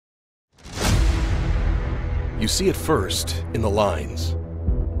You see it first in the lines.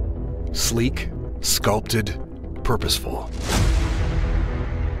 Sleek, sculpted, purposeful.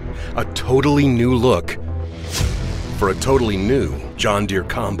 A totally new look for a totally new John Deere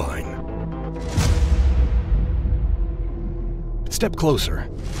combine. Step closer.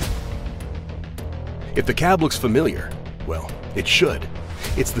 If the cab looks familiar, well, it should.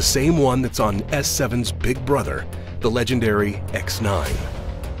 It's the same one that's on S7's big brother, the legendary X9.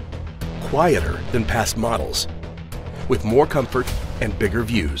 Quieter than past models, with more comfort and bigger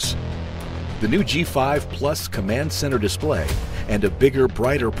views. The new G5 Plus Command Center display and a bigger,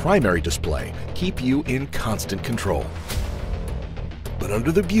 brighter primary display keep you in constant control. But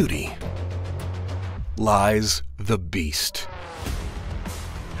under the beauty lies the beast.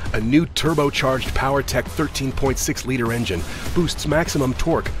 A new turbocharged PowerTech 13.6-liter engine boosts maximum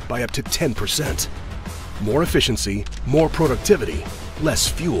torque by up to 10%. More efficiency, more productivity, less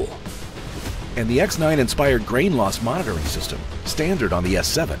fuel. And the X9-inspired grain loss monitoring system, standard on the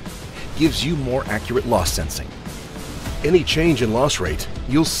S7, gives you more accurate loss sensing. Any change in loss rate,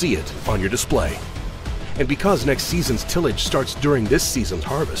 you'll see it on your display. And because next season's tillage starts during this season's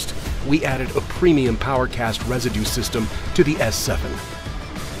harvest, we added a premium PowerCast residue system to the S7.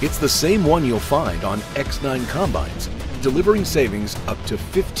 It's the same one you'll find on X9 combines, delivering savings up to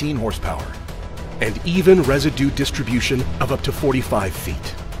 15 horsepower and even residue distribution of up to 45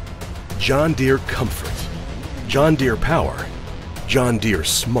 feet. John Deere comfort, John Deere power, John Deere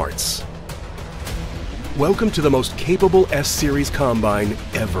smarts. Welcome to the most capable S-Series combine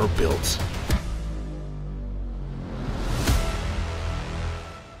ever built.